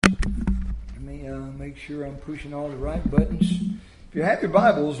Make sure I'm pushing all the right buttons. If you have your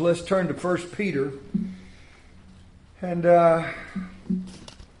Bibles, let's turn to 1 Peter. And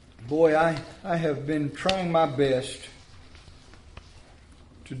boy, I have been trying my best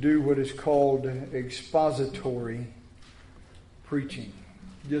to do what is called expository preaching.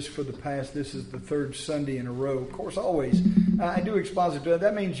 Just for the past, this is the third Sunday in a row. Of course, always, I do expository.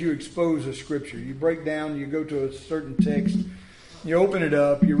 That means you expose a scripture. You break down, you go to a certain text, you open it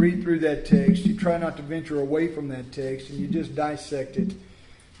up, you read through that text, you try not to venture away from that text, and you just dissect it,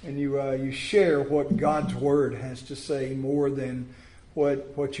 and you share what God's Word has to say more than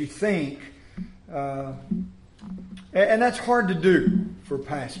what you think. And that's hard to do for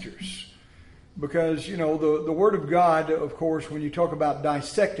pastors. Because, you know, the Word of God, of course, when you talk about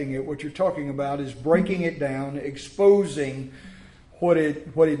dissecting it, what you're talking about is breaking it down, exposing what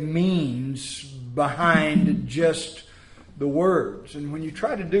it means behind just the words. And when you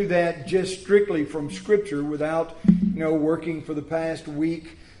try to do that just strictly from Scripture without, working for the past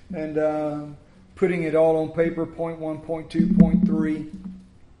week and putting it all on paper, point 1, point 2, point 3,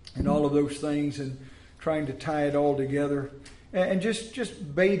 and all of those things, and trying to tie it all together, and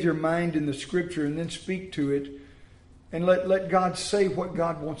just bathe your mind in the Scripture and then speak to it and let God say what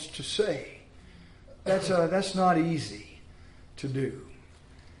God wants to say. That's not easy to do.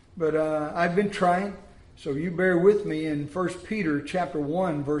 But I've been trying. So you bear with me in 1 Peter chapter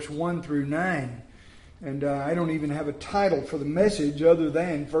 1, verse 1 through 9. And I don't even have a title for the message other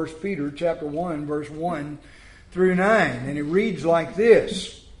than 1 Peter chapter 1, verse 1 through 9. And it reads like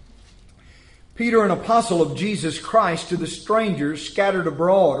this. Peter, an apostle of Jesus Christ, to the strangers scattered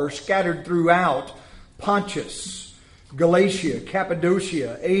abroad or scattered throughout Pontus, Galatia,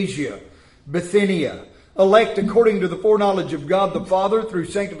 Cappadocia, Asia, Bithynia, elect according to the foreknowledge of God the Father through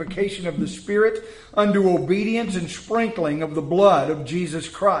sanctification of the Spirit unto obedience and sprinkling of the blood of Jesus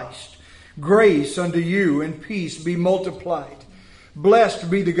Christ. Grace unto you and peace be multiplied.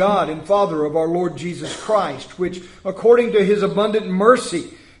 Blessed be the God and Father of our Lord Jesus Christ, which according to His abundant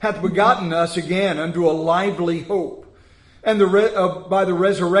mercy hath begotten us again unto a lively hope, and by the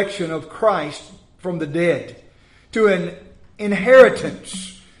resurrection of Christ from the dead, to an inheritance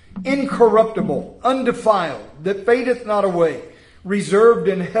incorruptible, undefiled, that fadeth not away, reserved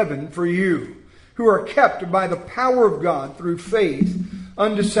in heaven for you, who are kept by the power of God through faith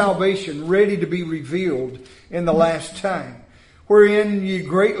unto salvation, ready to be revealed in the last time, wherein ye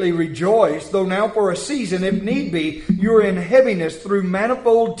greatly rejoice, though now for a season, if need be, you are in heaviness through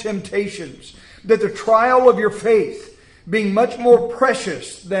manifold temptations, that the trial of your faith, being much more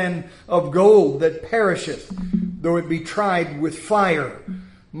precious than of gold that perisheth, though it be tried with fire,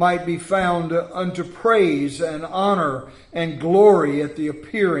 might be found unto praise and honor and glory at the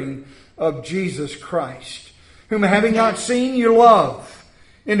appearing of Jesus Christ, whom having not seen you love,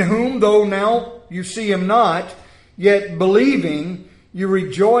 in whom, though now you see Him not, yet believing you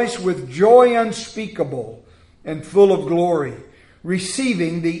rejoice with joy unspeakable and full of glory,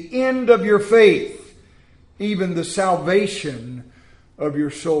 receiving the end of your faith, even the salvation of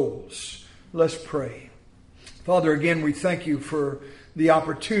your souls. Let's pray. Father, again, we thank you for the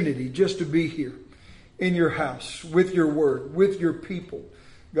opportunity just to be here in your house, with your word, with your people.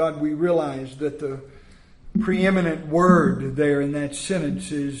 God, we realize that the preeminent word there in that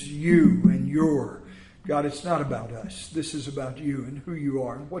sentence is you and your. God, it's not about us. This is about you and who you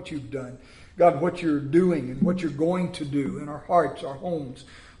are and what you've done. God, what you're doing and what you're going to do in our hearts, our homes,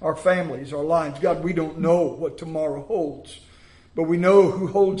 our families, our lives. God, we don't know what tomorrow holds, but we know who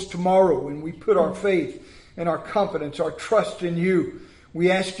holds tomorrow, and we put our faith and our confidence, our trust in you. We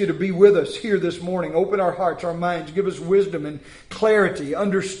ask you to be with us here this morning. Open our hearts, our minds. Give us wisdom and clarity,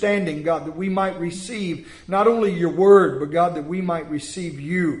 understanding, God, that we might receive not only your word, but God, that we might receive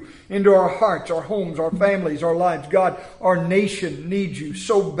you into our hearts, our homes, our families, our lives. God, our nation needs you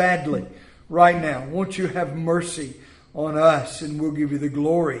so badly right now. Won't you have mercy on us, and we'll give you the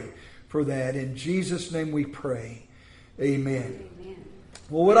glory for that. In Jesus' name we pray. Amen.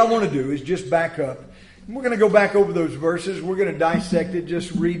 Well, what I want to do is just back up. We're going to go back over those verses. We're going to dissect it,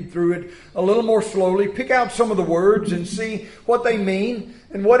 just read through it a little more slowly, pick out some of the words and see what they mean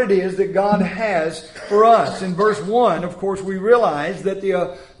and what it is that God has for us. In verse 1, of course, we realize that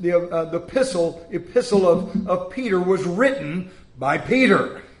the epistle of Peter was written by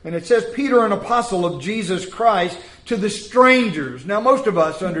Peter. And it says, Peter, an apostle of Jesus Christ, to the strangers. Now, most of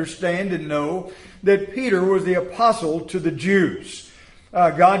us understand and know that Peter was the apostle to the Jews.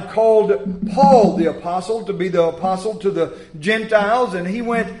 God called Paul the apostle to be the apostle to the Gentiles, and he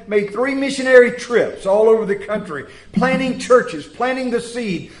made 3 missionary trips all over the country, planting churches, planting the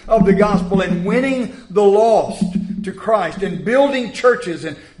seed of the gospel, and winning the lost to Christ and building churches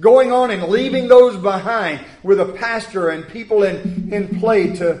and going on and leaving those behind with a pastor and people in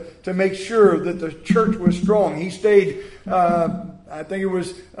play to make sure that the church was strong. He stayed, I think it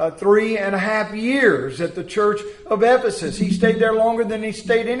was 3.5 years at the church of Ephesus. He stayed there longer than he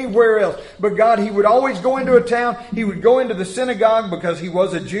stayed anywhere else. But God, he would always go into a town. He would go into the synagogue because he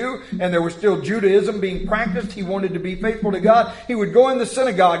was a Jew and there was still Judaism being practiced. He wanted to be faithful to God. He would go in the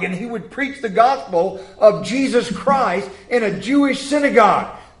synagogue and he would preach the gospel of Jesus Christ in a Jewish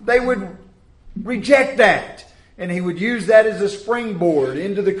synagogue. They would reject that. And he would use that as a springboard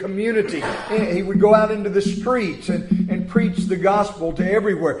into the community. He would go out into the streets and preach the gospel to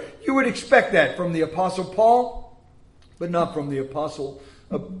everywhere. You would expect that from the Apostle Paul, but not from the Apostle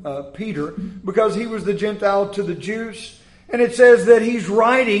Peter, because he was the Gentile to the Jews. And it says that he's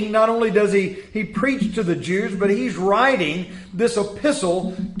writing, not only does he preach to the Jews, but he's writing this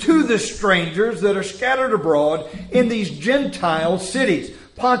epistle to the strangers that are scattered abroad in these Gentile cities.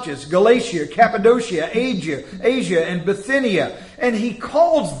 Pontus, Galatia, Cappadocia, Asia, and Bithynia. And he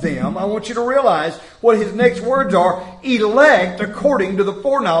calls them, I want you to realize what his next words are, elect according to the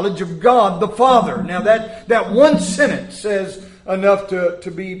foreknowledge of God the Father. Now that one sentence says enough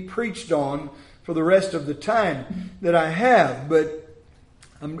to be preached on for the rest of the time that I have. But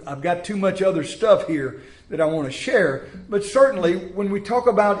I've got too much other stuff here that I want to share. But certainly when we talk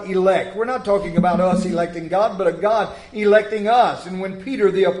about elect, we're not talking about us electing God, but a God electing us. And when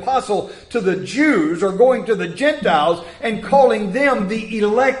Peter, the apostle to the Jews, are going to the Gentiles and calling them the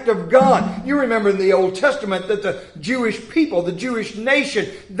elect of God. You remember in the Old Testament that the Jewish people, the Jewish nation,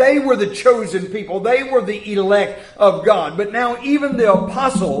 they were the chosen people. They were the elect of God. But now even the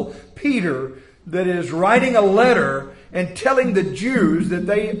apostle Peter, that is writing a letter and telling the Jews that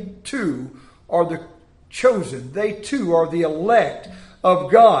they too are the chosen. They too are the elect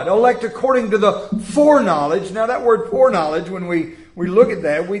of God. Elect according to the foreknowledge. Now that word foreknowledge, when we look at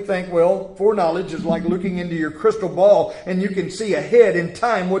that, we think, well, foreknowledge is like looking into your crystal ball and you can see ahead in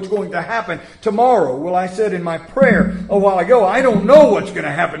time what's going to happen tomorrow. Well, I said in my prayer a while ago, I don't know what's going to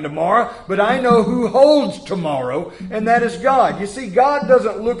happen tomorrow, but I know who holds tomorrow, and that is God. You see, God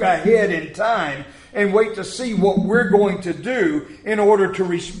doesn't look ahead in time and wait to see what we're going to do in order to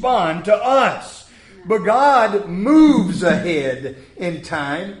respond to us. But God moves ahead in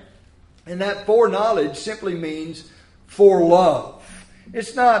time, and that foreknowledge simply means forelove.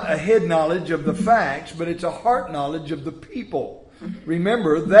 It's not a head knowledge of the facts, but it's a heart knowledge of the people.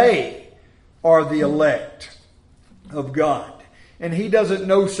 Remember, they are the elect of God. And he doesn't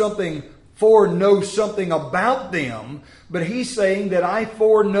know something about them, but he's saying that I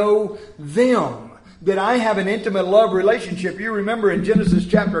foreknow them. That I have an intimate love relationship. You remember in Genesis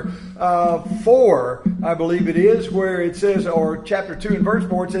chapter 4, I believe it is, where it says, or chapter 2 and verse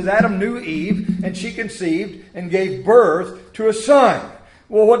 4, it says, Adam knew Eve, and she conceived and gave birth to a son.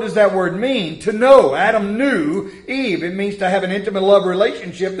 Well, what does that word mean? To know. Adam knew Eve. It means to have an intimate love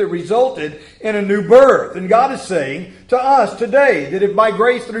relationship that resulted in a new birth. And God is saying to us today that if by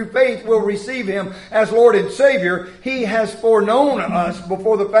grace through faith we'll receive Him as Lord and Savior, He has foreknown us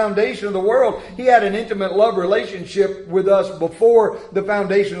before the foundation of the world. He had an intimate love relationship with us before the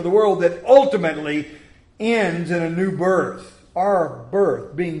foundation of the world that ultimately ends in a new birth. Our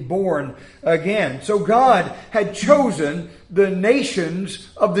birth, being born again. So God had chosen the nations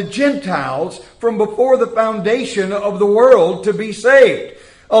of the Gentiles from before the foundation of the world to be saved.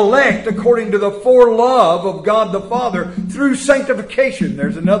 Elect according to the forelove of God the Father through sanctification.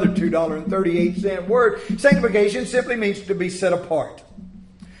 There's another $2.38 word. Sanctification simply means to be set apart.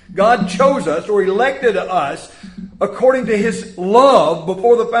 God chose us or elected us according to His love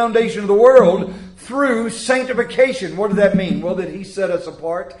before the foundation of the world through sanctification. What does that mean? Well, that He set us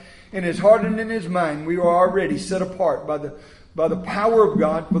apart. In His heart and in His mind, we are already set apart by the power of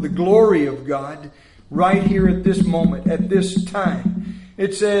God, for the glory of God, right here at this moment, at this time.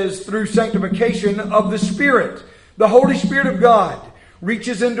 It says, through sanctification of the Spirit. The Holy Spirit of God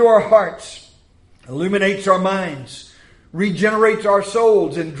reaches into our hearts, illuminates our minds, regenerates our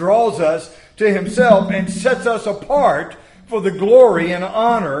souls, and draws us to Himself and sets us apart for the glory and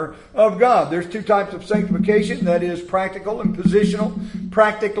honor of God. There's two types of sanctification. That is practical and positional.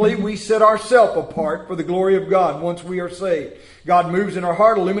 Practically, we set ourselves apart for the glory of God once we are saved. God moves in our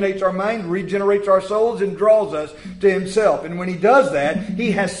heart, illuminates our mind, regenerates our souls, and draws us to Himself. And when He does that,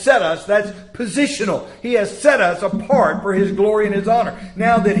 He has set us, that's positional. He has set us apart for His glory and His honor.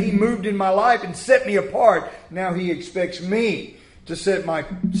 Now that He moved in my life and set me apart, now He expects me to set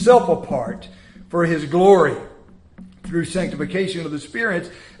myself apart for His glory. through sanctification of the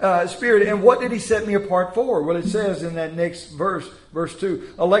Spirit. And what did he set me apart for? Well, it says in that next verse, verse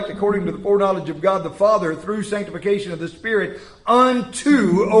 2, elect according to the foreknowledge of God the Father through sanctification of the Spirit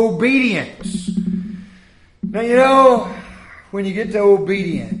unto obedience. Now, when you get to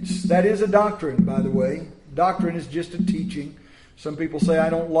obedience, that is a doctrine, by the way. Doctrine is just a teaching. Some people say, I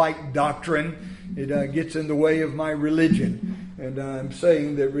don't like doctrine. It gets in the way of my religion. And I'm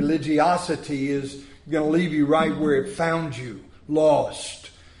saying that religiosity is going to leave you right where it found you,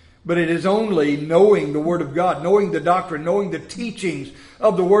 lost. But it is only knowing the Word of God, knowing the doctrine, knowing the teachings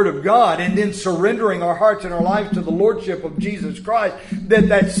of the Word of God, and then surrendering our hearts and our lives to the Lordship of Jesus Christ,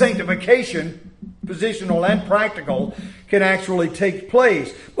 that sanctification, positional and practical, can actually take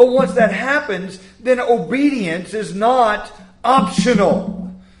place. But once that happens, then obedience is not optional.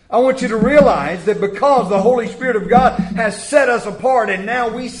 I want you to realize that because the Holy Spirit of God has set us apart, and now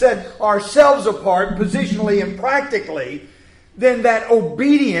we set ourselves apart positionally and practically, then that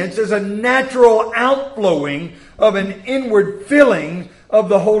obedience is a natural outflowing of an inward filling of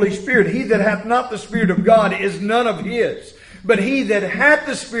the Holy Spirit. He that hath not the Spirit of God is none of His. But he that hath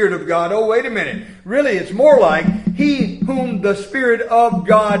the Spirit of God, oh, wait a minute. Really, it's more like he whom the Spirit of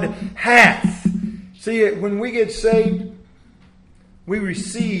God hath. See, when we get saved, we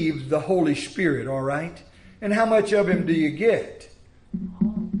receive the Holy Spirit, all right? And how much of Him do you get?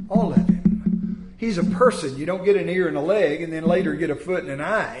 All of Him. He's a person. You don't get an ear and a leg and then later get a foot and an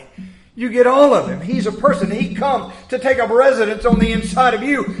eye. You get all of Him. He's a person. He comes to take up residence on the inside of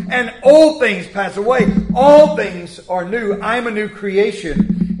you. And all things pass away. All things are new. I'm a new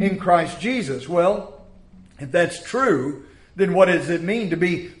creation in Christ Jesus. Well, if that's true, then what does it mean to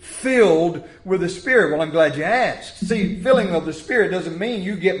be filled with the Spirit? Well, I'm glad you asked. See, filling of the Spirit doesn't mean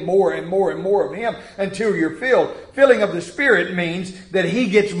you get more and more and more of Him until you're filled. Filling of the Spirit means that He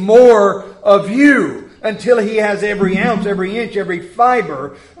gets more of you until He has every ounce, every inch, every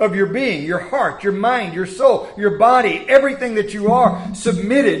fiber of your being, your heart, your mind, your soul, your body, everything that you are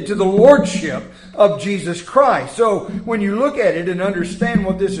submitted to the Lordship of Jesus Christ. So when you look at it and understand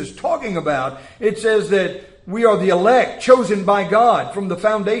what this is talking about, it says that we are the elect, chosen by God from the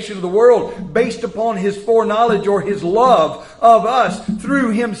foundation of the world, based upon His foreknowledge or His love of us,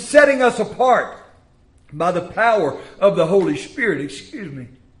 through Him setting us apart by the power of the Holy Spirit.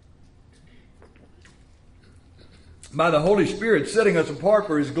 By the Holy Spirit setting us apart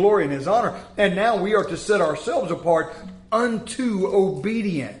for His glory and His honor. And now we are to set ourselves apart unto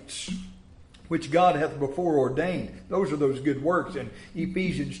obedience, which God hath before ordained. Those are those good works in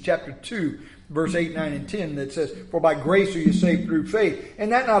Ephesians chapter 2, verse 8, 9, and 10 that says, for by grace are you saved through faith,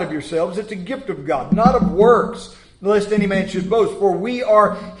 and that not of yourselves, it's a gift of God, not of works, lest any man should boast. For we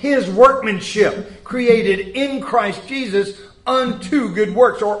are His workmanship, created in Christ Jesus unto good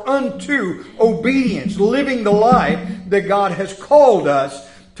works, or unto obedience, living the life that God has called us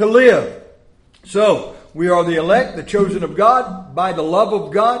to live. So, we are the elect, the chosen of God, by the love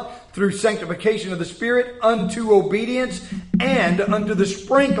of God, through sanctification of the Spirit, unto obedience, and unto the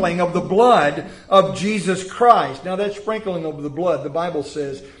sprinkling of the blood of Jesus Christ. Now that sprinkling of the blood, the Bible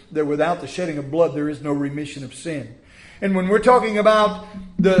says that without the shedding of blood, there is no remission of sin. And when we're talking about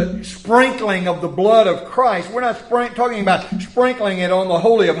the sprinkling of the blood of Christ, we're not talking about sprinkling it on the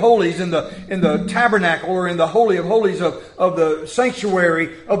Holy of Holies in the tabernacle or in the Holy of Holies of the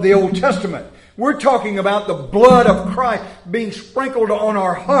sanctuary of the Old Testament. We're talking about the blood of Christ being sprinkled on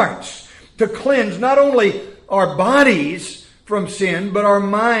our hearts to cleanse not only our bodies from sin, but our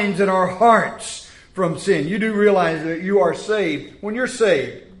minds and our hearts from sin. You do realize that you are saved. When you're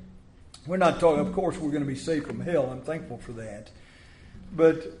saved, we're not talking, of course, we're going to be saved from hell. I'm thankful for that.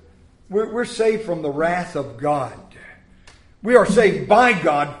 But we're saved from the wrath of God. We are saved by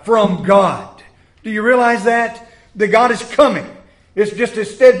God from God. Do you realize that? That God is coming. It's just as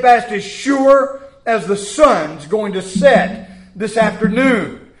steadfast, as sure as the sun's going to set this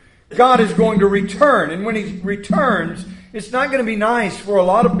afternoon. God is going to return. And when He returns, it's not going to be nice for a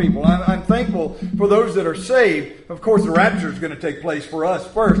lot of people. I'm thankful for those that are saved. Of course, the rapture is going to take place for us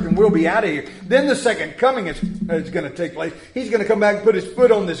first, and we'll be out of here. Then the second coming is going to take place. He's going to come back and put His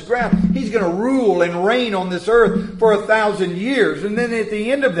foot on this ground. He's going to rule and reign on this earth for 1,000 years. And then at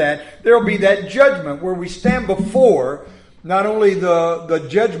the end of that, there will be that judgment where we stand before not only the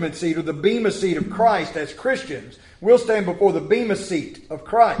judgment seat or the bema seat of Christ as Christians. We'll stand before the bema seat of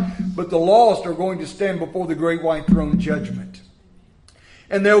Christ. But the lost are going to stand before the great white throne judgment.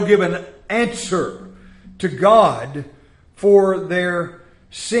 And they'll give an answer to God for their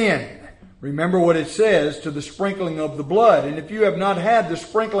sin. Remember what it says, to the sprinkling of the blood. And if you have not had the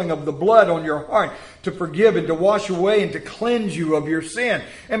sprinkling of the blood on your heart to forgive and to wash away and to cleanse you of your sin.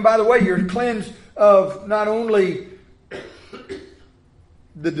 And by the way, you're cleansed of not only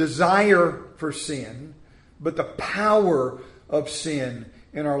the desire for sin, but the power of sin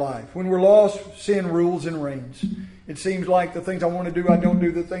in our life. When we're lost, sin rules and reigns. It seems like the things I want to do, I don't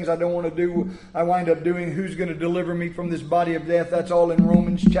do. The things I don't want to do, I wind up doing. Who's going to deliver me from this body of death? That's all in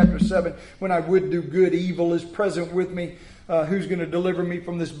Romans chapter 7. When I would do good, evil is present with me. Who's going to deliver me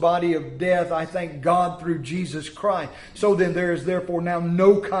from this body of death? I thank God through Jesus Christ. So then there is therefore now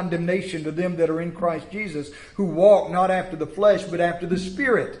no condemnation to them that are in Christ Jesus, who walk not after the flesh, but after the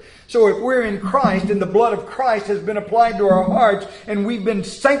Spirit. So if we're in Christ and the blood of Christ has been applied to our hearts and we've been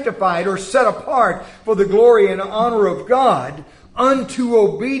sanctified or set apart for the glory and honor of God unto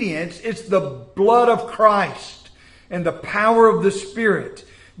obedience, it's the blood of Christ and the power of the Spirit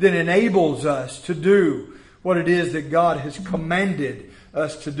that enables us to do what it is that God has commanded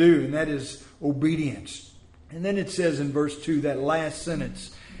us to do, and that is obedience. And then it says in verse 2, that last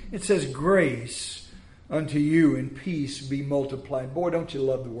sentence, it says, grace unto you and peace be multiplied. Boy, don't you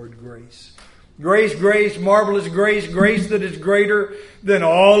love the word grace. Grace, grace, marvelous grace, grace that is greater than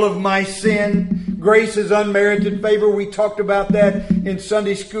all of my sin. Grace is unmerited favor. We talked about that in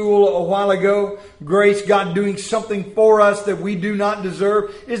Sunday school a while ago. Grace, God doing something for us that we do not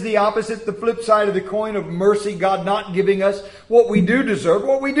deserve, is the opposite, the flip side of the coin of mercy, God not giving us what we do deserve.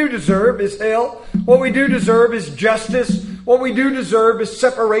 What we do deserve is hell. What we do deserve is justice. What we do deserve is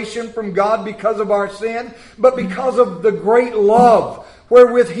separation from God because of our sin. But because of the great love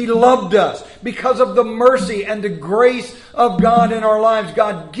wherewith He loved us, because of the mercy and the grace of God in our lives,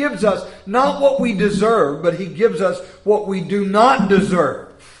 God gives us not what we deserve, but He gives us what we do not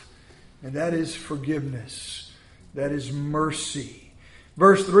deserve. And that is forgiveness. That is mercy.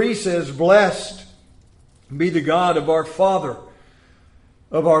 Verse 3 says, blessed be the God of our Father,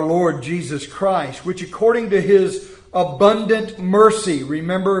 of our Lord Jesus Christ, which according to His abundant mercy,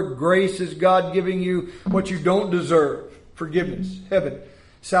 remember, grace is God giving you what you don't deserve. Forgiveness, heaven,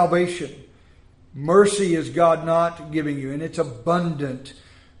 salvation. Mercy is God not giving you, and it's abundant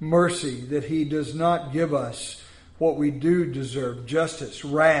mercy that He does not give us what we do deserve. Justice,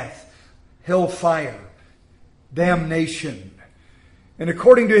 wrath, hellfire, damnation. And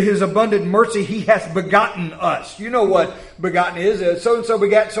according to His abundant mercy, He hath begotten us. You know what begotten is. So-and-so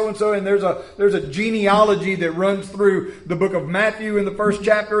begat so-and-so. And there's a genealogy that runs through the book of Matthew in the first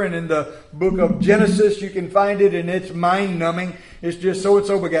chapter. And in the book of Genesis, you can find it. And it's mind-numbing. It's just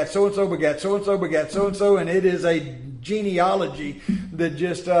so-and-so begat so-and-so begat so-and-so begat so-and-so. And it is a genealogy that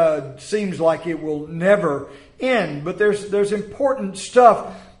just seems like it will never end. But there's important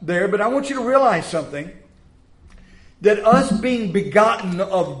stuff there. But I want you to realize something. That us being begotten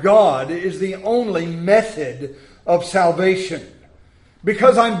of God is the only method of salvation.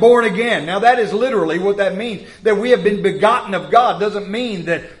 Because I'm born again. Now that is literally what that means. That we have been begotten of God doesn't mean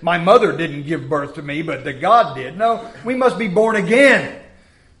that my mother didn't give birth to me, but that God did. No, we must be born again,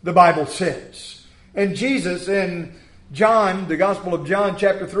 the Bible says. And Jesus in John, the Gospel of John,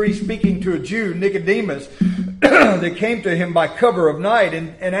 chapter 3, speaking to a Jew, Nicodemus, that came to him by cover of night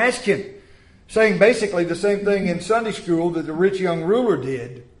and asked him, saying basically the same thing in Sunday school that the rich young ruler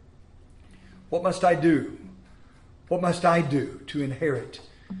did. What must I do? What must I do to inherit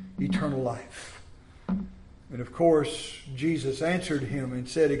eternal life? And of course, Jesus answered him and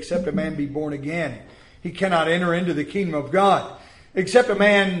said, except a man be born again, he cannot enter into the kingdom of God. Except a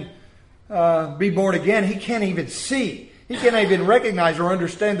man be born again, he can't even see. He can't even recognize or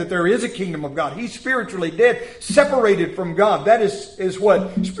understand that there is a kingdom of God. He's spiritually dead, separated from God. That is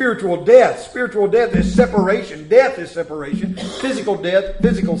what spiritual death. Spiritual death is separation. Death is separation. Physical death,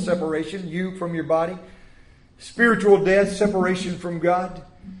 physical separation, you from your body. Spiritual death, separation from God.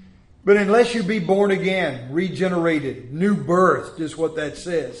 But unless you be born again, regenerated, new birth is what that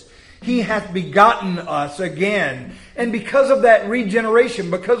says. He hath begotten us again. And because of that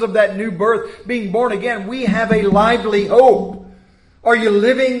regeneration, because of that new birth, being born again, we have a lively hope. Are you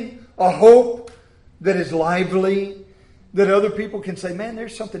living a hope that is lively? That other people can say, man,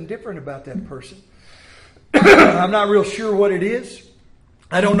 there's something different about that person. I'm not real sure what it is.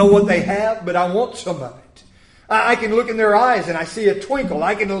 I don't know what they have, but I want some of it. I can look in their eyes and I see a twinkle.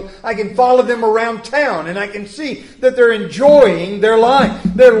 I can follow them around town and I can see that they're enjoying their life.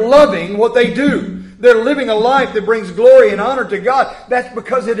 They're loving what they do. They're living a life that brings glory and honor to God. That's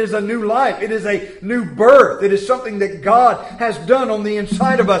because it is a new life. It is a new birth. It is something that God has done on the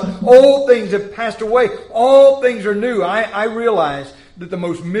inside of us. Old things have passed away. All things are new. I realize that the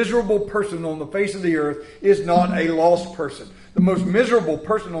most miserable person on the face of the earth is not a lost person. The most miserable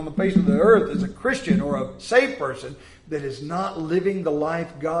person on the face of the earth is a Christian or a saved person that is not living the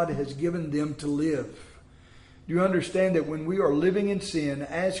life God has given them to live. Do you understand that when we are living in sin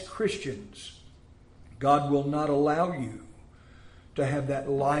as Christians, God will not allow you to have that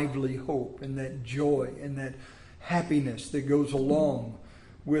lively hope and that joy and that happiness that goes along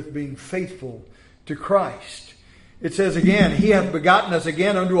with being faithful to Christ. It says again, He hath begotten us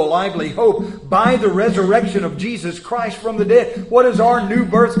again unto a lively hope by the resurrection of Jesus Christ from the dead. What does our new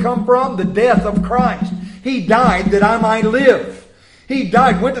birth come from? The death of Christ. He died that I might live. He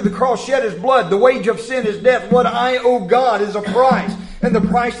died, went to the cross, shed His blood. The wage of sin is death. What I owe God is a price. And the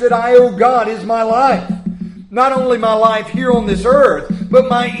price that I owe God is my life. Not only my life here on this earth, but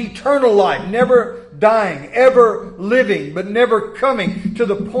my eternal life. Never dying, ever living, but never coming to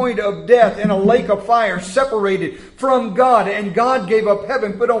the point of death in a lake of fire, separated from God. And God gave up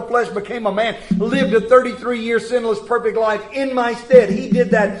heaven, put on flesh, became a man, lived a 33-year sinless, perfect life in my stead. He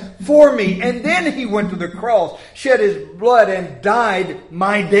did that for me. And then He went to the cross, shed His blood, and died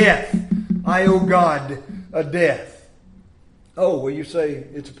my death. I owe God a death. Oh, well, you say,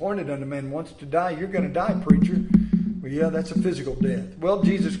 it's appointed unto man once to die. You're going to die, preacher. Well, yeah, that's a physical death. Well,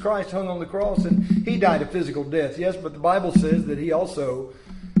 Jesus Christ hung on the cross and He died a physical death. Yes, but the Bible says that He also,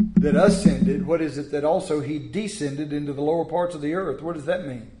 that ascended, what is it? That also He descended into the lower parts of the earth. What does that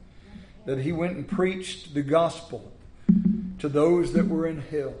mean? That He went and preached the gospel to those that were in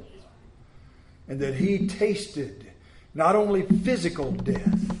hell. And that He tasted not only physical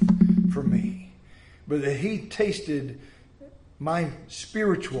death for me, but that He tasted my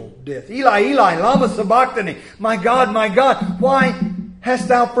spiritual death. Eli, Eli, lama sabachthani. My God, why hast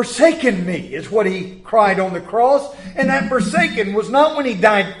thou forsaken me? Is what He cried on the cross. And that forsaken was not when He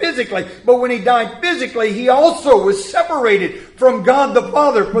died physically, but when He died physically, He also was separated from God the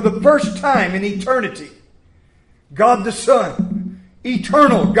Father for the first time in eternity. God the Son,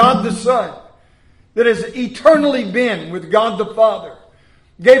 eternal God the Son, that has eternally been with God the Father,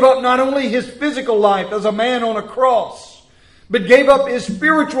 gave up not only His physical life as a man on a cross, but gave up His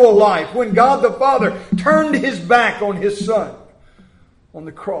spiritual life when God the Father turned His back on His Son on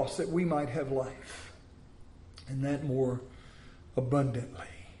the cross that we might have life, and that more abundantly.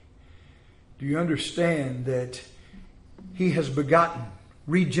 Do you understand that He has begotten,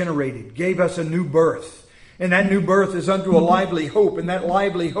 regenerated, gave us a new birth? And that new birth is unto a lively hope. And that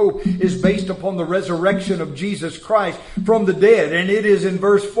lively hope is based upon the resurrection of Jesus Christ from the dead. And it is in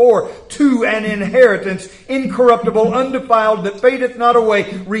verse 4, to an inheritance incorruptible, undefiled, that fadeth not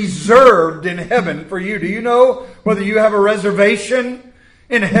away, reserved in heaven for you. Do you know whether you have a reservation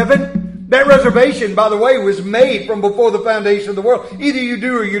in heaven? That reservation, by the way, was made from before the foundation of the world. Either you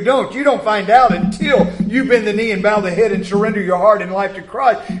do or you don't. You don't find out until you bend the knee and bow the head and surrender your heart and life to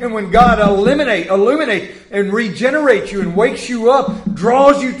Christ. And when God illuminates and regenerates you and wakes you up,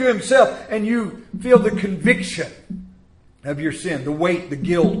 draws you to Himself, and you feel the conviction of your sin, the weight, the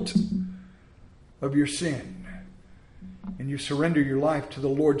guilt of your sin, and you surrender your life to the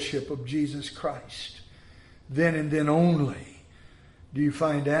Lordship of Jesus Christ, then and then only do you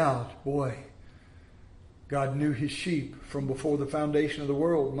find out, boy, God knew His sheep from before the foundation of the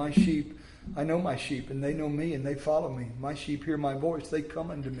world. My sheep, I know my sheep, and they know me, and they follow me. My sheep hear my voice, they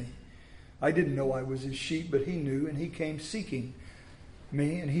come unto me. I didn't know I was His sheep, but He knew, and He came seeking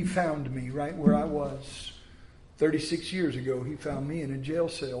me, and He found me right where I was. 36 years ago, He found me in a jail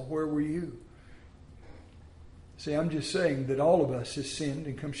cell. Where were you? See, I'm just saying that all of us has sinned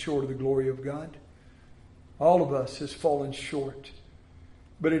and come short of the glory of God. All of us has fallen short.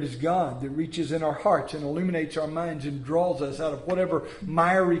 But it is God that reaches in our hearts and illuminates our minds and draws us out of whatever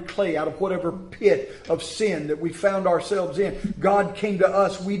miry clay, out of whatever pit of sin that we found ourselves in. God came to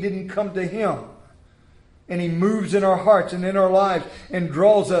us. We didn't come to Him. And He moves in our hearts and in our lives and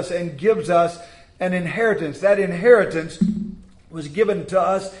draws us and gives us an inheritance. That inheritance was given to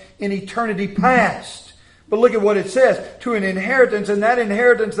us in eternity past. But look at what it says, to an inheritance, and that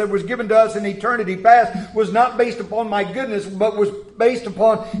inheritance that was given to us in eternity past was not based upon my goodness, but was based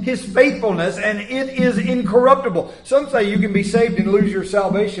upon His faithfulness, and it is incorruptible. Some say you can be saved and lose your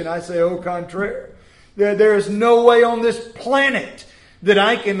salvation. I say, au contraire. There is no way on this planet that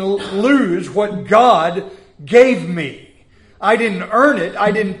I can lose what God gave me. I didn't earn it.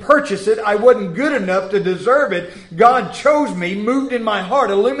 I didn't purchase it. I wasn't good enough to deserve it. God chose me, moved in my heart,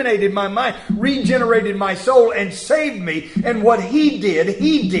 illuminated my mind, regenerated my soul, and saved me. And what He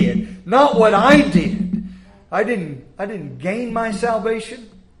did, not what I did. I didn't gain my salvation.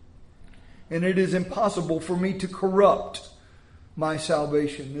 And it is impossible for me to corrupt my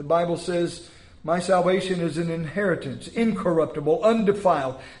salvation. The Bible says, my salvation is an inheritance, incorruptible,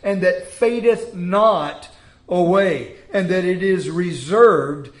 undefiled, and that fadeth not away, and that it is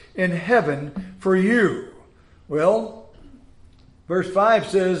reserved in heaven for you. Well, verse 5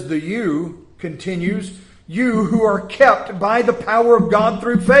 says, the you continues, you who are kept by the power of God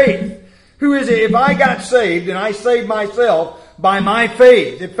through faith. Who is it? If I got saved and I saved myself by my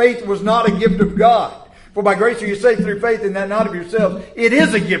faith. If faith was not a gift of God. For by grace are you saved through faith, and that not of yourselves. It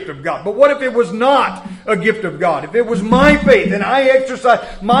is a gift of God. But what if it was not a gift of God? If it was my faith, and I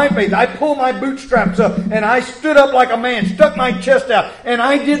exercised my faith, I pulled my bootstraps up, and I stood up like a man, stuck my chest out, and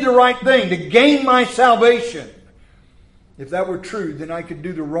I did the right thing to gain my salvation. If that were true, then I could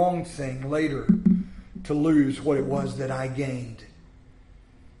do the wrong thing later to lose what it was that I gained.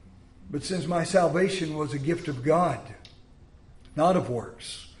 But since my salvation was a gift of God, not of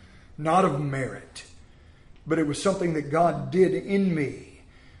works, not of merit, but it was something that God did in me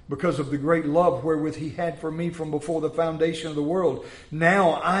because of the great love wherewith He had for me from before the foundation of the world.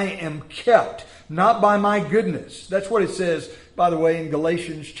 Now I am kept, not by my goodness. That's what it says, by the way, in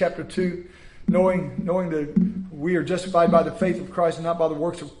Galatians chapter 2. Knowing that we are justified by the faith of Christ and not by the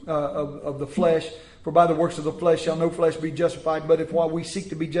works of the flesh. For by the works of the flesh shall no flesh be justified. But if while we seek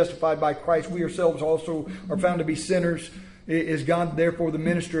to be justified by Christ, we ourselves also are found to be sinners, is God therefore the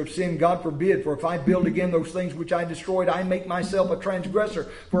minister of sin? God forbid. For if I build again those things which I destroyed, I make myself a transgressor.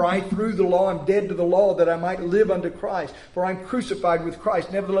 For I through the law am dead to the law, that I might live unto Christ. For I am crucified with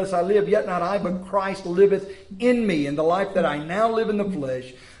Christ. Nevertheless I live, yet not I, but Christ liveth in me. And the life that I now live in the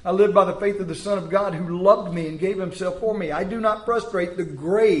flesh, I live by the faith of the Son of God, who loved me and gave Himself for me. I do not frustrate the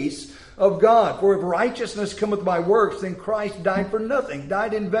grace of God. For if righteousness cometh by works, then Christ died for nothing,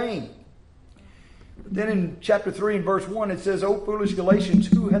 died in vain. But then in chapter 3 and verse 1 it says, O foolish Galatians,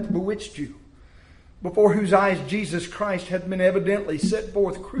 who hath bewitched you? Before whose eyes Jesus Christ hath been evidently set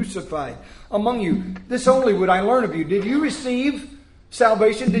forth crucified among you. This only would I learn of you. Did you receive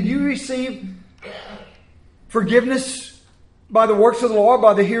salvation? Did you receive forgiveness by the works of the law or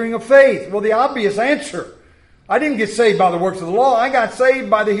by the hearing of faith? Well, the obvious answer. I didn't get saved by the works of the law. I got saved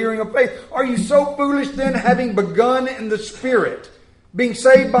by the hearing of faith. Are you so foolish then, having begun in the Spirit? Being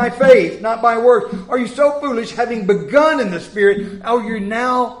saved by faith, not by works. Are you so foolish, having begun in the Spirit, are you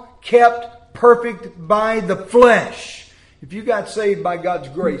now kept perfect by the flesh? If you got saved by God's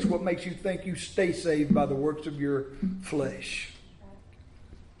grace, what makes you think you stay saved by the works of your flesh?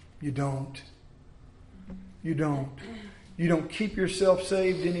 You don't. You don't. You don't keep yourself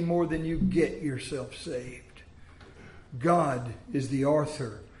saved any more than you get yourself saved. God is the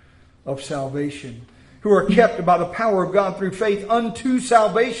author of salvation, who are kept by the power of God through faith unto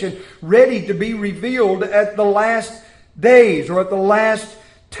salvation, ready to be revealed at the last days or at the last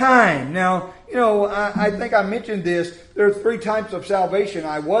time. Now, I think I mentioned this. There are 3 types of salvation.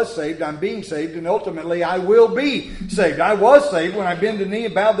 I was saved, I'm being saved, and ultimately I will be saved. I was saved when I bent the knee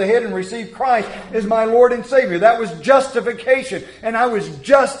and bowed the head and received Christ as my Lord and Savior. That was justification. And I was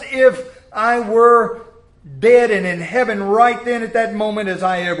just if I were dead and in heaven right then at that moment as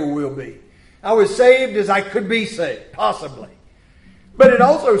I ever will be. I was saved as I could be saved, possibly. But it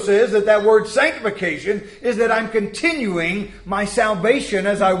also says that word sanctification is that I'm continuing my salvation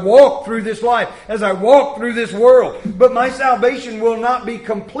as I walk through this life, as I walk through this world. But my salvation will not be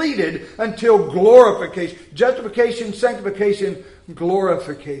completed until glorification. Justification, sanctification,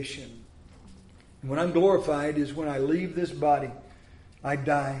 glorification. And when I'm glorified is when I leave this body. I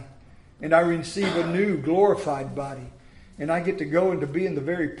die. And I receive a new glorified body. And I get to go and to be in the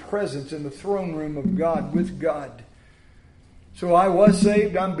very presence in the throne room of God with God. So I was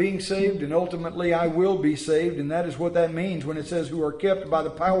saved, I'm being saved, and ultimately I will be saved. And that is what that means when it says who are kept by the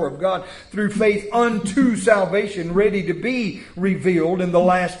power of God through faith unto salvation, ready to be revealed in the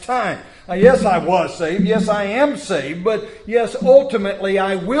last time. Yes, I was saved. Yes, I am saved. But yes, ultimately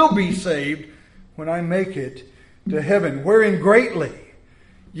I will be saved when I make it to heaven, wherein greatly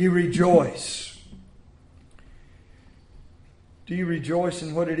you rejoice. Do you rejoice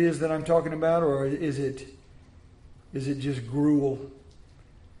in what it is that I'm talking about, or is it just gruel?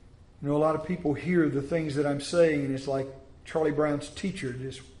 A lot of people hear the things that I'm saying, and it's like Charlie Brown's teacher,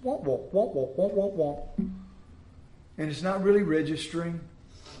 just womp, womp, womp, womp, womp, womp, womp. And it's not really registering.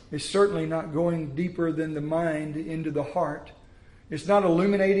 It's certainly not going deeper than the mind into the heart. It's not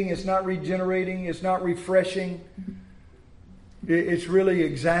illuminating. It's not regenerating. It's not refreshing. It's really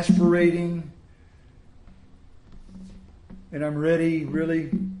exasperating. And I'm ready,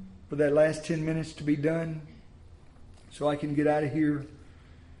 really, for that last 10 minutes to be done, so I can get out of here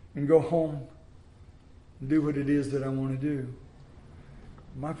and go home and do what it is that I want to do.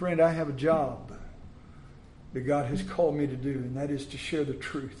 My friend, I have a job that God has called me to do, and that is to share the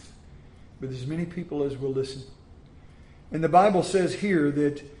truth with as many people as will listen. And the Bible says here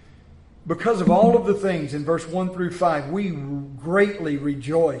that because of all of the things in verse 1 through 5, we greatly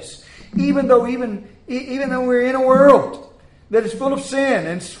rejoice. Even though we're in a world that is full of sin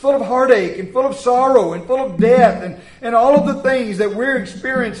and full of heartache and full of sorrow and full of death and all of the things that we're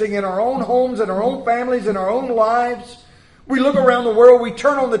experiencing in our own homes and our own families and our own lives, We look around the world, we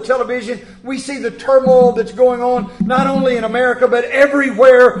turn on the television, we see the turmoil that's going on, not only in America, but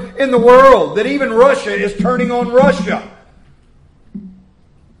everywhere in the world, that even Russia is turning on Russia.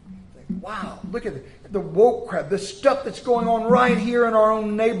 Wow, look at the woke crap, the stuff that's going on right here in our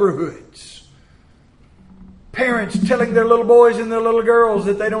own neighborhoods. Parents telling their little boys and their little girls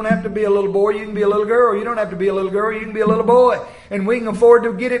that they don't have to be a little boy, you can be a little girl. You don't have to be a little girl, you can be a little boy. And we can afford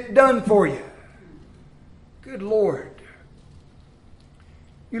to get it done for you. Good Lord.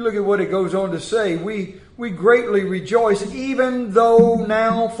 You look at what it goes on to say. We greatly rejoice, even though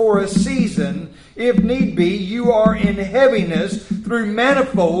now for a season, if need be, you are in heaviness through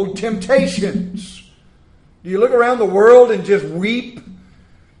manifold temptations. Do you look around the world and just weep?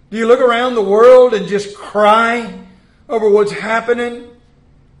 Do you look around the world and just cry over what's happening?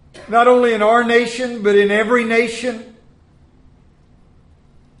 Not only in our nation, but in every nation.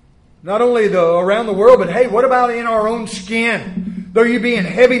 Not only around the world, but hey, what about in our own skin? Though you be in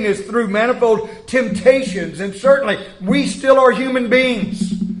heaviness through manifold temptations, and certainly we still are human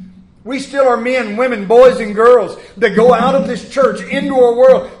beings. We still are men, women, boys, and girls that go out of this church into a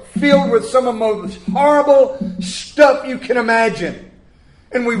world filled with some of the most horrible stuff you can imagine.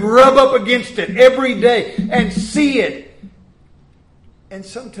 And we rub up against it every day and see it. And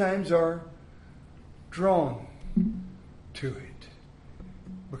sometimes are drawn to it.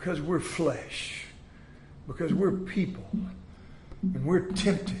 Because we're flesh. Because we're people. And we're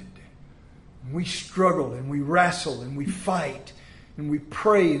tempted. And we struggle and we wrestle and we fight. And we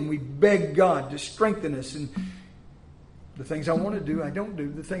pray and we beg God to strengthen us. And the things I want to do, I don't do.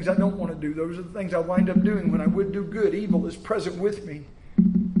 The things I don't want to do, those are the things I wind up doing when I would do good. Evil is present with me.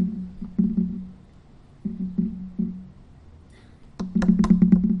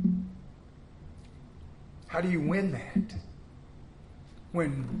 How do you win that?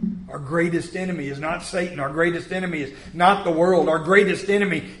 When our greatest enemy is not Satan, our greatest enemy is not the world, our greatest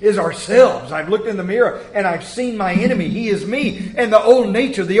enemy is ourselves. I've looked in the mirror and I've seen my enemy. He is me. And the old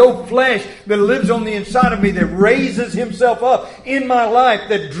nature, the old flesh that lives on the inside of me, that raises himself up in my life,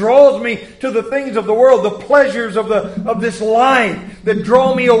 that draws me to the things of the world, the pleasures of this life, that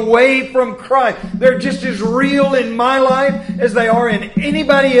draw me away from Christ. They're just as real in my life as they are in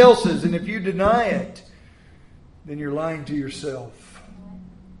anybody else's. And if you deny it, then you're lying to yourself.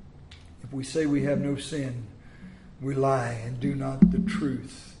 If we say we have no sin, we lie and do not the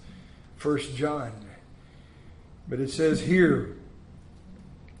truth. 1 John. But it says here,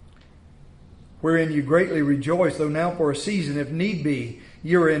 wherein you greatly rejoice, though now for a season, if need be,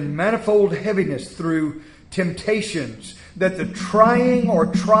 you're in manifold heaviness through temptations, that the trying or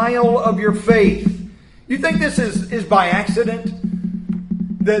trial of your faith. You think this is by accident?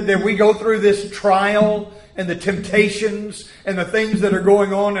 That we go through this trial and the temptations and the things that are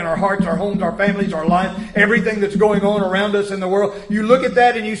going on in our hearts, our homes, our families, our lives, everything that's going on around us in the world. You look at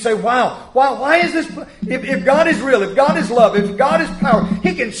that and you say, wow, why is this? If God is real, if God is love, if God is power,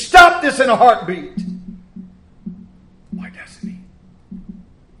 He can stop this in a heartbeat. Why doesn't He?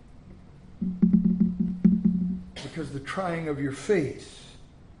 Because the trying of your faith,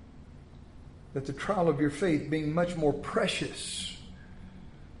 that the trial of your faith being much more precious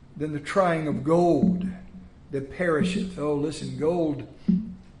than the trying of gold that perisheth. Oh, listen, gold,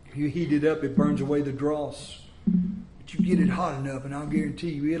 you heat it up, it burns away the dross. But you get it hot enough, and I'll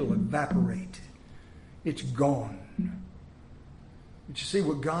guarantee you it'll evaporate. It's gone. But you see,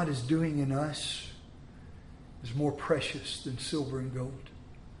 what God is doing in us is more precious than silver and gold.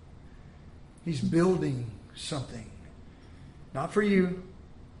 He's building something. Not for you,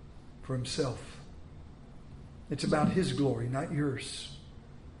 for Himself. It's about His glory, not yours.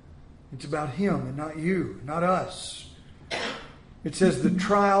 It's about Him and not you, not us. It says the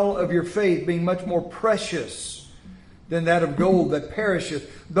trial of your faith being much more precious than that of gold that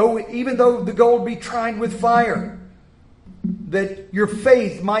perisheth. Even though the gold be tried with fire, that your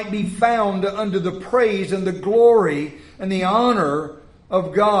faith might be found unto the praise and the glory and the honor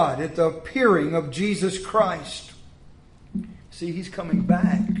of God at the appearing of Jesus Christ. See, He's coming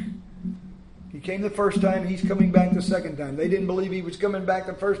back. He came the first time, He's coming back the second time. They didn't believe He was coming back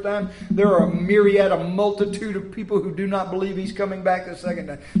the first time. There are a myriad, a multitude of people who do not believe He's coming back the second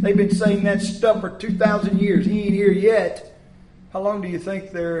time. They've been saying that stuff for 2,000 years. He ain't here yet. How long do you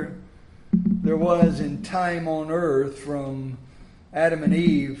think there was in time on earth from Adam and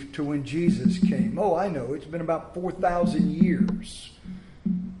Eve to when Jesus came? Oh, I know. It's been about 4,000 years.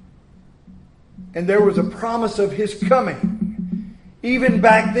 And there was a promise of His coming. Even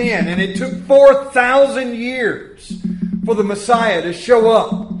back then, and it took 4,000 years for the Messiah to show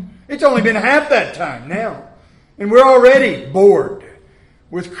up. It's only been half that time now. And we're already bored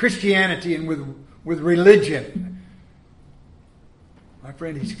with Christianity and with religion. My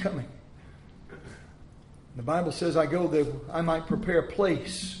friend, He's coming. The Bible says, I go that I might prepare a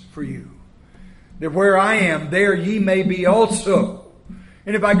place for you, that where I am, there ye may be also.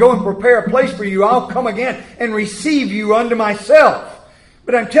 And if I go and prepare a place for you, I'll come again and receive you unto myself.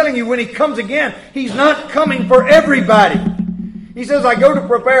 But I'm telling you, when He comes again, He's not coming for everybody. He says, I go to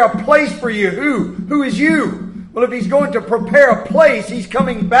prepare a place for you. Who is you? Well, if He's going to prepare a place, He's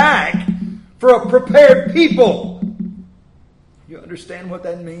coming back for a prepared people. You understand what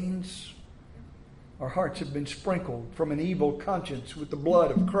that means? Our hearts have been sprinkled from an evil conscience with the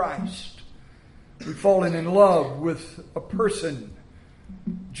blood of Christ. We've fallen in love with a person,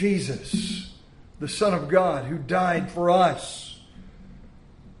 Jesus, the Son of God, who died for us.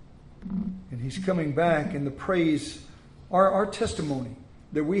 And He's coming back, and the praise, our testimony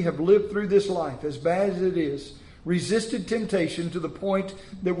that we have lived through this life, as bad as it is, resisted temptation to the point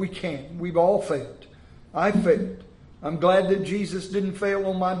that we can't. We've all failed. I failed. I'm glad that Jesus didn't fail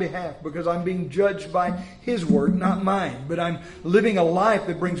on my behalf, because I'm being judged by His word, not mine. But I'm living a life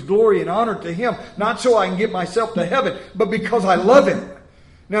that brings glory and honor to Him, not so I can get myself to heaven, but because I love Him.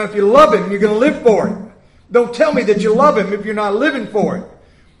 Now, if you love Him, you're going to live for Him. Don't tell me that you love Him if you're not living for Him.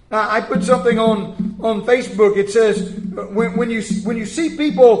 I put something on Facebook. It says, when you see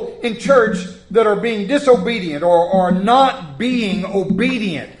people in church that are being disobedient or not being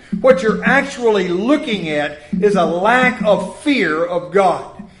obedient, what you're actually looking at is a lack of fear of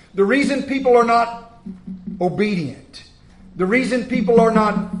God. The reason people are not obedient, the reason people are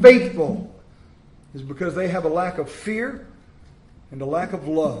not faithful, is because they have a lack of fear and a lack of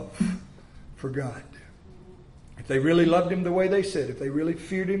love for God. If they really loved Him the way they said, if they really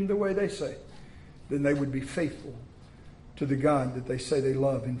feared Him the way they say, then they would be faithful to the God that they say they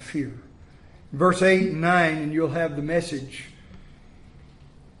love and fear. Verse 8 and 9, and you'll have the message.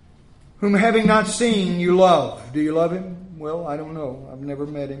 Whom having not seen you love. Do you love Him? Well, I don't know. I've never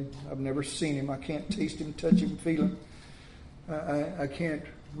met Him. I've never seen Him. I can't taste Him, touch Him, feel Him. I can't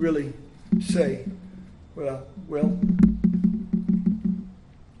really say, well,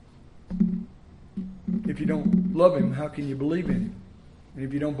 if you don't love Him, how can you believe in Him? And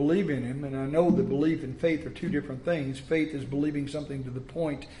if you don't believe in Him, and I know that belief and faith are two different things. Faith is believing something to the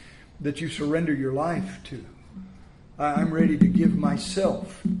point that you surrender your life to. I'm ready to give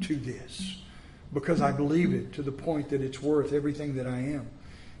myself to this because I believe it to the point that it's worth everything that I am.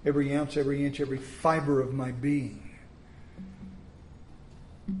 Every ounce, every inch, every fiber of my being.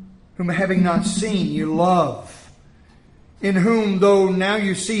 Whom having not seen you love. In whom, though now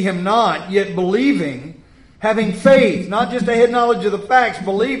you see Him not, yet believing, having faith, not just a head knowledge of the facts,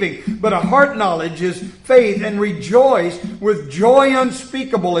 believing, but a heart knowledge is faith, and rejoice with joy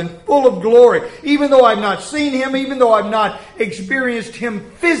unspeakable and full of glory. Even though I've not seen Him, even though I've not experienced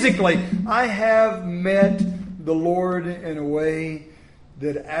Him physically, I have met the Lord in a way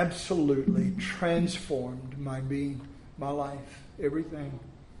that absolutely transformed my being, my life, everything.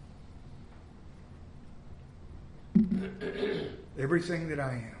 Everything that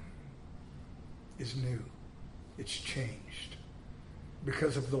I am is new. It's changed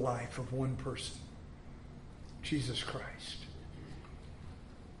because of the life of one person, Jesus Christ.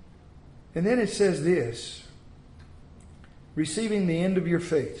 And then it says this, receiving the end of your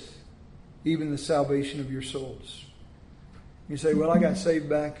faith, even the salvation of your souls. You say, well, I got saved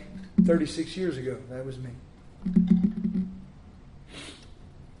back 36 years ago. That was me.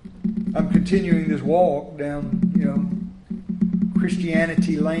 I'm continuing this walk down,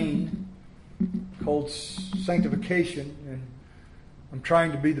 Christianity lane called sanctification, and I'm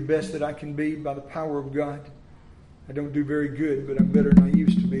trying to be the best that I can be by the power of God. I don't do very good, but I'm better than I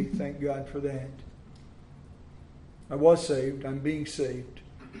used to be. Thank God for that. I was saved. I'm being saved.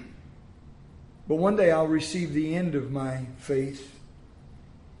 But one day I'll receive the end of my faith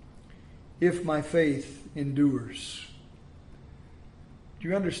if my faith endures. Do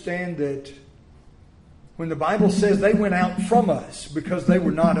you understand that when the Bible says they went out from us because they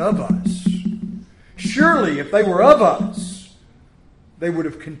were not of us, surely if they were of us, they would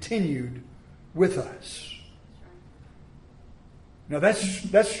have continued with us. Now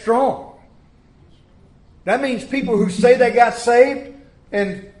that's strong. That means people who say they got saved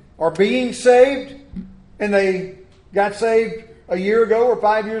and are being saved, and they got saved a year ago or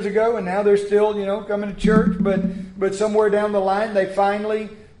 5 years ago, and now they're still, coming to church, but somewhere down the line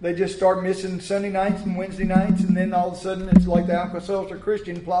they just start missing Sunday nights and Wednesday nights, and then all of a sudden it's like the Alka-Seltzer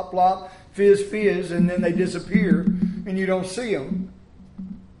Christian, plop, plop, fizz, fizz, and then they disappear, and you don't see them.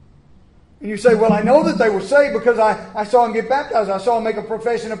 And you say, well, I know that they were saved because I saw them get baptized. I saw them make a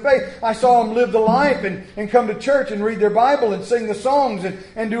profession of faith. I saw them live the life and come to church and read their Bible and sing the songs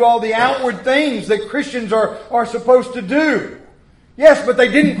and do all the outward things that Christians are supposed to do. Yes, but they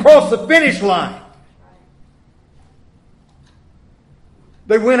didn't cross the finish line.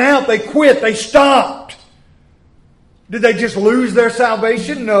 They went out, they quit, they stopped. Did they just lose their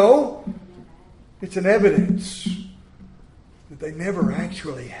salvation? No. It's an evidence that they never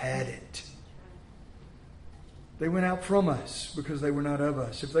actually had it. They went out from us because they were not of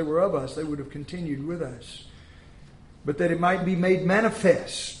us. If they were of us, they would have continued with us. But that it might be made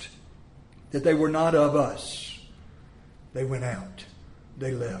manifest that they were not of us. They went out.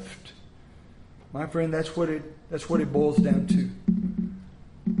 They left. My friend, that's what it boils down to.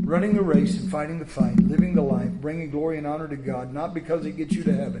 Running the race and fighting the fight, living the life, bringing glory and honor to God, not because it gets you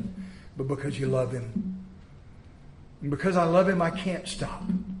to heaven, but because you love Him. And because I love Him, I can't stop.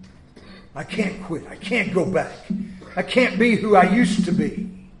 I can't quit. I can't go back. I can't be who I used to be.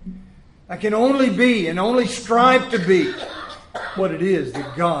 I can only be and only strive to be what it is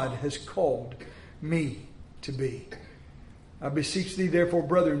that God has called me to be. I beseech thee, therefore,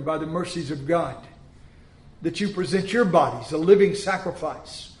 brethren, by the mercies of God, that you present your bodies a living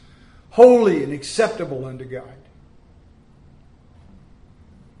sacrifice, holy and acceptable unto God.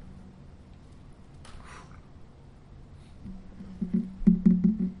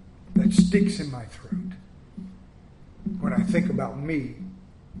 That sticks in my throat when I think about me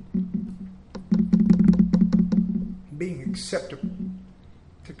being acceptable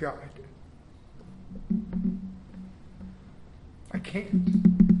to God. I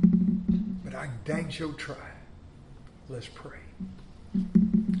can't, but I dang sure try. Let's pray.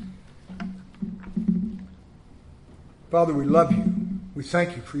 Father, we love you. We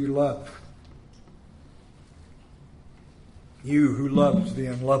thank you for your love. You who loves the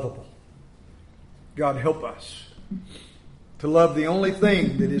unlovable. God, help us to love the only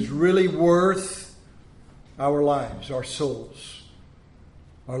thing that is really worth our lives, our souls,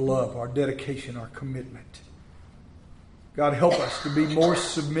 our love, our dedication, our commitment. God, help us to be more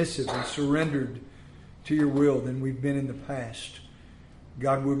submissive and surrendered to your will than we've been in the past.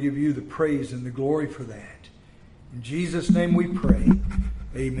 God, we'll give you the praise and the glory for that. In Jesus' name we pray.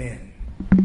 Amen.